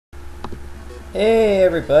Hey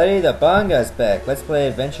everybody, the Bangaa's back. Let's play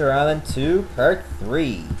Adventure Island 2 Part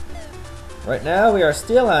 3. Right now we are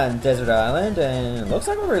still on Desert Island and it looks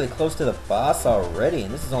like we're really close to the boss already,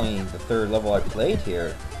 and this is only the third level I played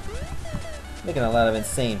here. Making a lot of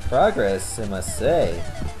insane progress, I must say.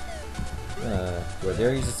 Do I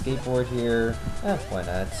dare use a skateboard here? Why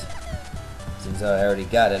not? Seems I already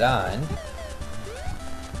got it on.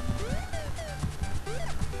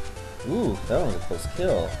 Ooh, that one was a close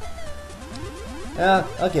kill.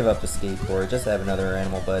 I'll give up the skateboard just to have another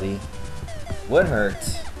animal buddy. Wouldn't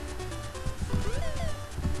hurt.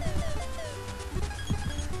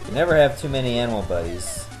 You never have too many animal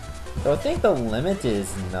buddies. So I think the limit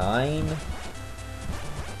is 9.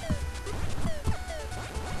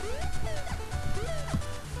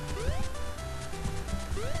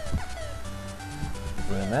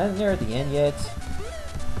 Am I not near at the end yet?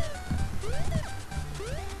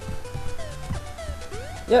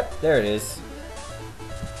 Yep, there it is.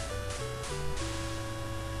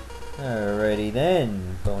 Alrighty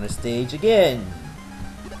then, bonus stage again.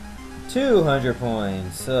 200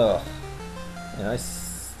 points. Ugh. And I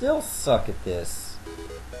still suck at this.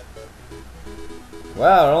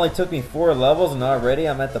 Wow, it only took me 4 levels and already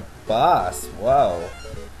I'm at the boss. Wow.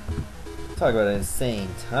 Talk about insane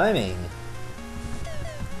timing.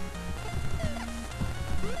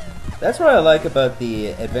 That's what I like about the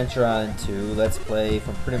Adventure Island 2 Let's Play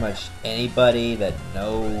from pretty much anybody, that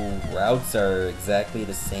no routes are exactly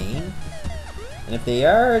the same. And if they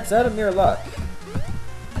are, it's out of mere luck.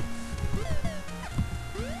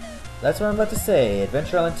 That's what I'm about to say.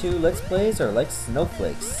 Adventure Island 2 Let's Plays are like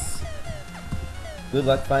snowflakes. Good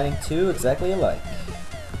luck finding 2 exactly alike.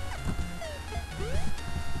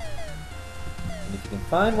 And if you can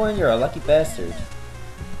find one, you're a lucky bastard.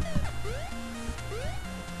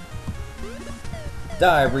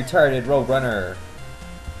 Die, retarded roadrunner!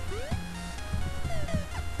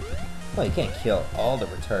 Well, you can't kill all the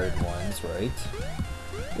retarded ones, right?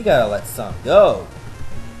 You gotta let some go!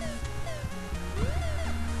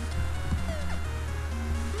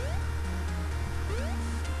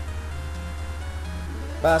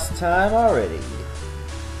 Boss time already!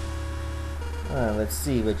 Let's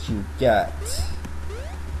see what you got.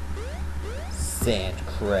 Sand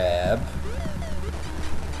crab.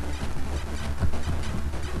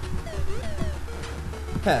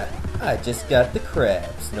 Ha! I just got the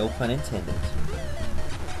crabs, no pun intended.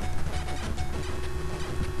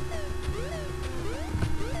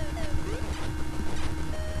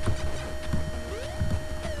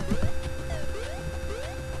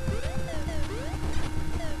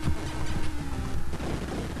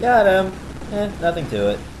 Got him! Nothing to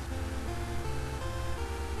it.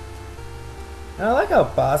 And I like how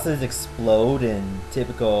bosses explode in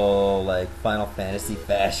typical, like, Final Fantasy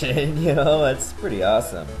fashion, you know? That's pretty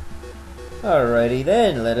awesome. Alrighty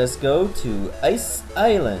then, let us go to Ice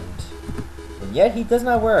Island. And yet he does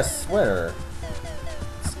not wear a sweater.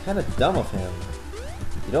 It's kind of dumb of him.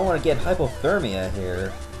 You don't want to get hypothermia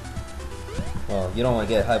here. Well, you don't want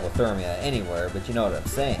to get hypothermia anywhere, but you know what I'm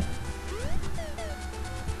saying.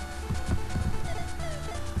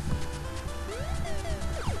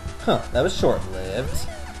 Huh, that was short-lived.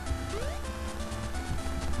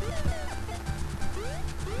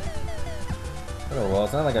 Oh well,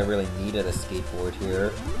 it's not like I really needed a skateboard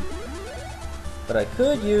here. But I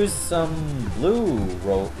could use some blue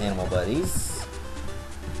animal buddies.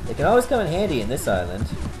 They can always come in handy in this island.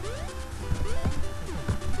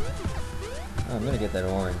 Oh, I'm gonna get that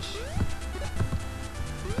orange.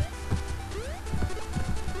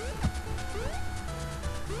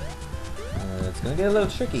 It's gonna get a little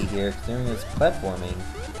tricky here during this platforming.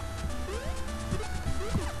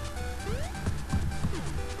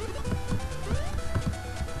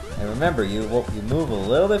 And remember, you move a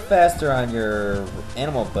little bit faster on your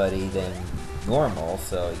animal buddy than normal,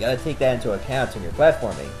 so you gotta take that into account when you're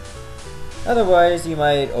platforming. Otherwise, you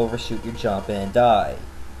might overshoot your jump and die.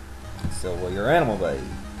 So will your animal buddy.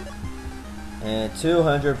 And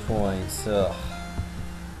 200 points. Ugh.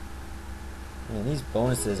 Man, these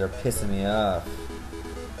bonuses are pissing me off.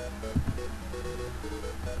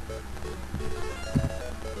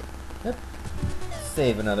 Yep.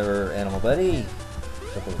 Save another animal buddy.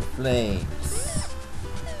 Couple of flames.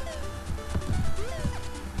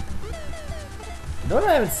 You know what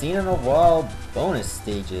I haven't seen in a while? Bonus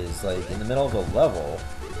stages, like in the middle of a level.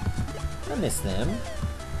 I miss them.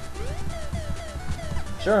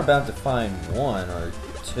 Sure, I'm bound to find 1 or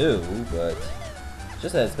 2, but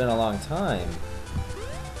just that it's been a long time.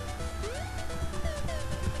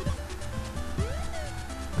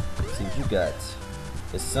 Let's see what you got.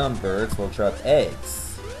 Because some birds will drop eggs.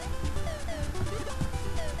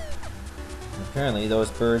 Apparently those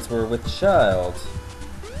birds were with child.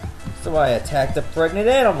 So I attacked a pregnant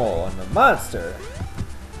animal and a monster.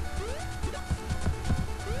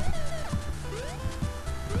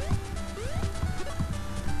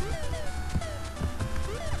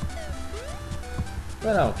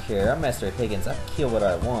 But I don't care. I'm Master Higgins. I kill what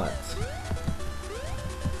I want.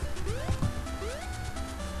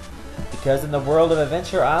 Because in the world of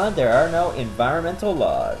Adventure Island, there are no environmental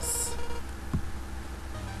laws.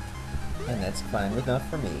 And that's fine enough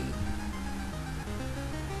for me.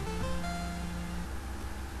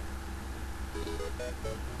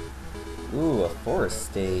 Ooh, a forest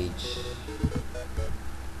stage.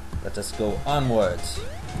 Let us go onward.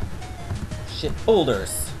 Shit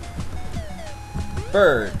boulders.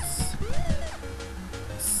 Birds.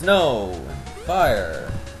 Snow. And fire.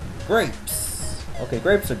 Grapes. Okay,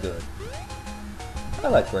 grapes are good. I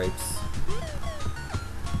like grapes.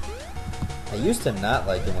 I used to not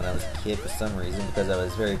like them when I was a kid for some reason because I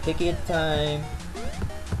was very picky at the time.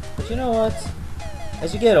 But you know what?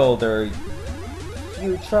 As you get older,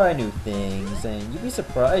 you try new things and you'd be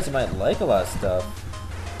surprised you might like a lot of stuff.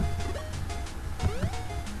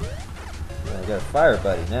 I got a fire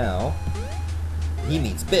buddy now. He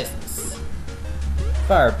means business.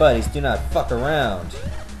 Fire buddies do not fuck around.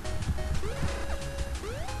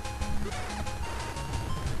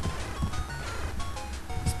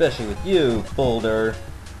 Especially with you, Boulder.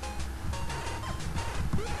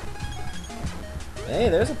 Hey,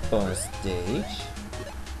 there's a bonus stage.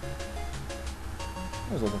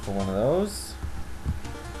 I was looking for one of those.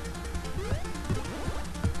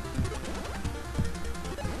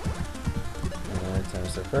 Alright, timed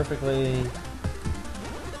so perfectly.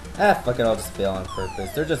 Ah, fuck it, I'll just fail on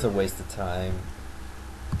purpose. They're just a waste of time.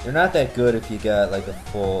 They're not that good if you got like a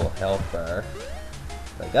full health bar.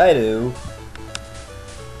 Like I do.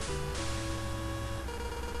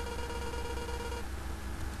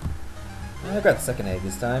 I got the second egg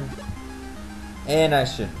this time. And I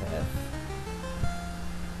shouldn't have.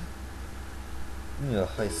 Ugh,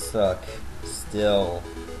 I suck. Still.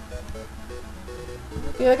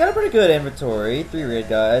 Okay, I got a pretty good inventory. 3 red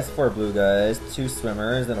guys, 4 blue guys, 2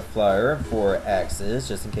 swimmers, and a flyer, and 4 axes,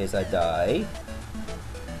 just in case I die.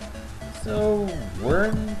 So, we're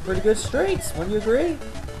in pretty good straits, wouldn't you agree?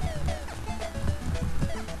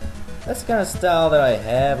 That's the kind of style that I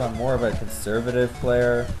have. I'm more of a conservative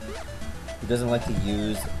player who doesn't like to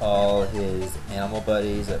use all his animal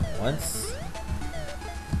buddies at once.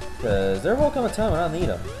 Because there will come a time when I'll need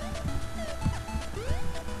them.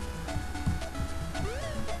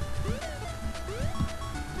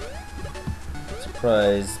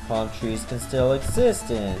 Surprised palm trees can still exist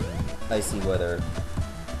in icy weather.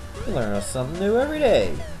 You learn something new every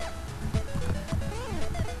day.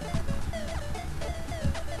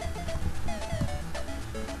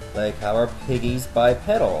 Like how are piggies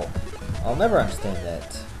bipedal? I'll never understand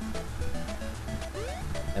that.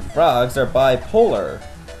 And frogs are bipolar.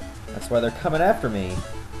 That's why they're coming after me.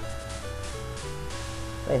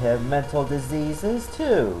 They have mental diseases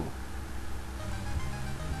too.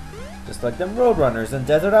 Just like them roadrunners in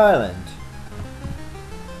Desert Island.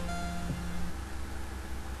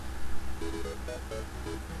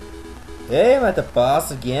 Hey, I'm at the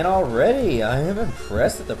boss again already. I am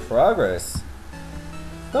impressed at the progress.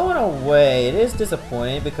 Going away, it is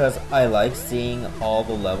disappointing because I like seeing all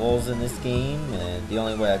the levels in this game, and the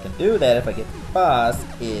only way I can do that if I get the boss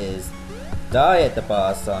is die at the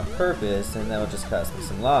boss on purpose, and that would just cost me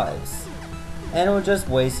some lives. And it would just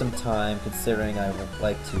waste some time considering I would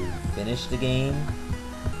like to finish the game.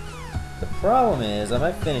 The problem is I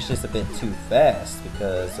might finish this a bit too fast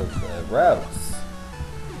because of the routes.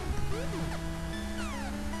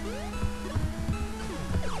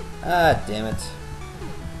 Ah, damn it.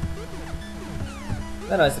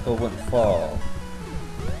 That icicle wouldn't fall.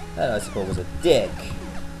 That icicle was a dick.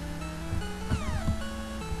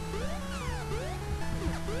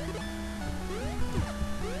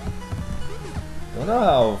 Don't know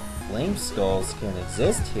how flame skulls can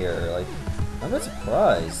exist here. Like, I'm not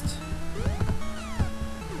surprised.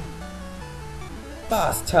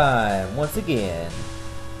 Boss time once again.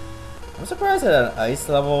 I'm surprised that at an ice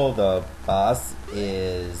level the boss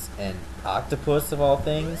is an octopus of all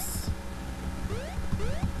things.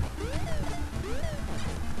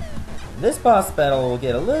 This boss battle will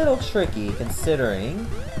get a little tricky considering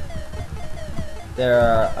there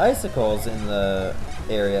are icicles in the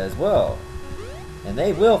area as well. And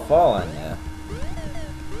they will fall on you.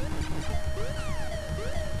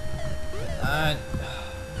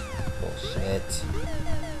 Bullshit.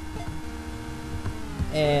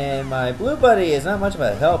 And my blue buddy is not much of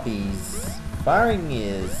a help. He's firing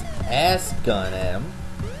his ass gun at him.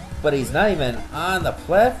 but he's not even on the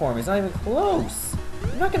platform. He's not even close.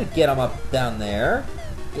 I'm not gonna get him up down there.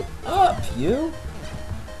 Get up, you!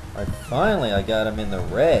 Alright, finally I got him in the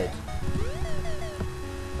red.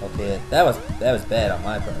 Okay, that was bad on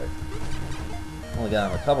my part. Only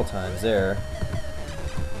got him a couple times there.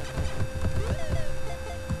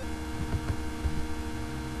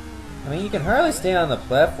 I mean, you can hardly stay on the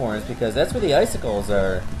platforms because that's where the icicles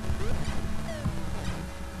are.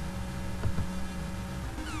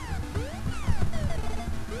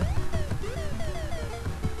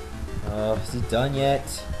 Oh, is he done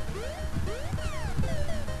yet?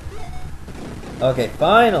 Okay,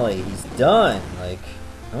 finally, he's done. Like,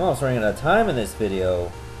 I'm almost running out of time in this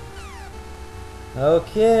video.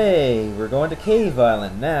 Okay, we're going to Cave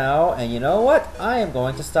Island now, and you know what? I am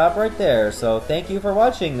going to stop right there. So thank you for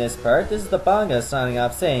watching this part. This is the Bangaa signing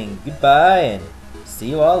off saying goodbye and see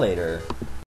you all later.